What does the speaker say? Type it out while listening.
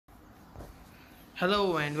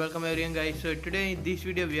Hello and welcome everyone guys. So today in this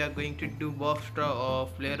video we are going to do box draw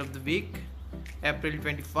of player of the week April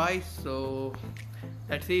 25. So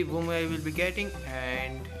let's see whom I will be getting,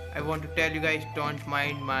 and I want to tell you guys, don't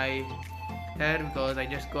mind my hair because I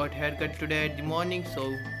just got haircut today at the morning,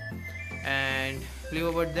 so and leave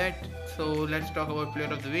about that. So let's talk about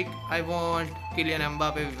player of the week. I want Kylian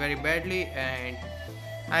Mbappe very badly, and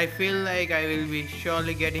I feel like I will be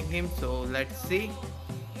surely getting him, so let's see.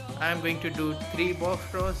 I'm going to do 3 box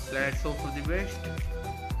draws. Let's hope for the best.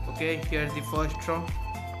 Okay, here's the first draw.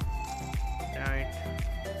 Right.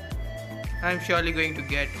 I'm surely going to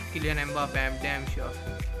get Kylian Mbappe, I'm damn sure.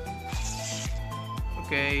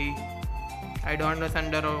 Okay, I don't know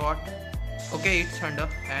Thunder or what. Okay, it's Thunder,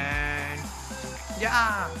 and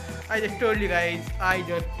yeah, I just told you guys.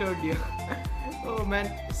 Oh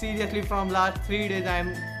man, seriously, from last 3 days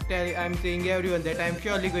I'm saying everyone that I'm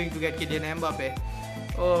surely going to get Kylian Mbappe.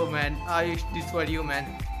 Oh man, Ayush, this for you man.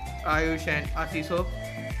 Ayush and Ashish, hope.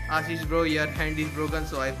 Ashish bro, your hand is broken,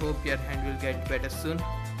 so I hope your hand will get better soon.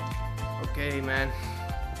 Okay man,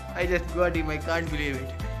 I just got him, I can't believe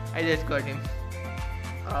it. I just got him.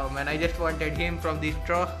 Oh man, I just wanted him from this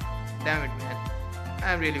draw. Damn it man,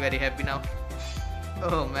 I'm really very happy now.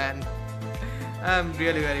 Oh man, I'm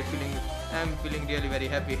feeling really very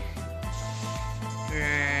happy.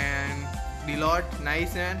 And the lot,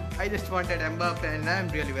 nice man. I just wanted Mbappe and I'm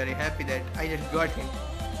really very happy that I just got him.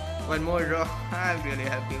 One more draw, I'm really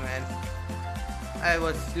happy man. I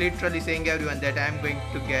was literally saying everyone that I'm going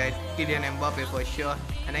to get Kylian Mbappe for sure,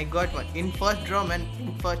 and I got one in first draw man,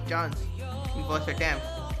 in first chance, in first attempt.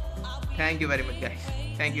 Thank you very much guys.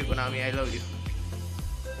 Thank you Konami, I love you.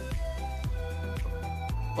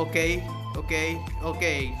 Okay,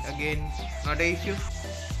 again, not an issue.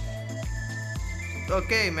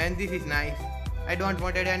 Okay man, this is nice. I don't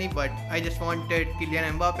wanted any, but I just wanted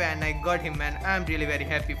Kylian Mbappe and I got him man. I'm really very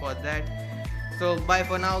happy for that. So bye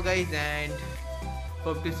for now guys, and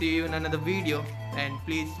hope to see you in another video, and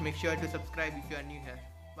please make sure to subscribe if you are new here.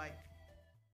 Bye.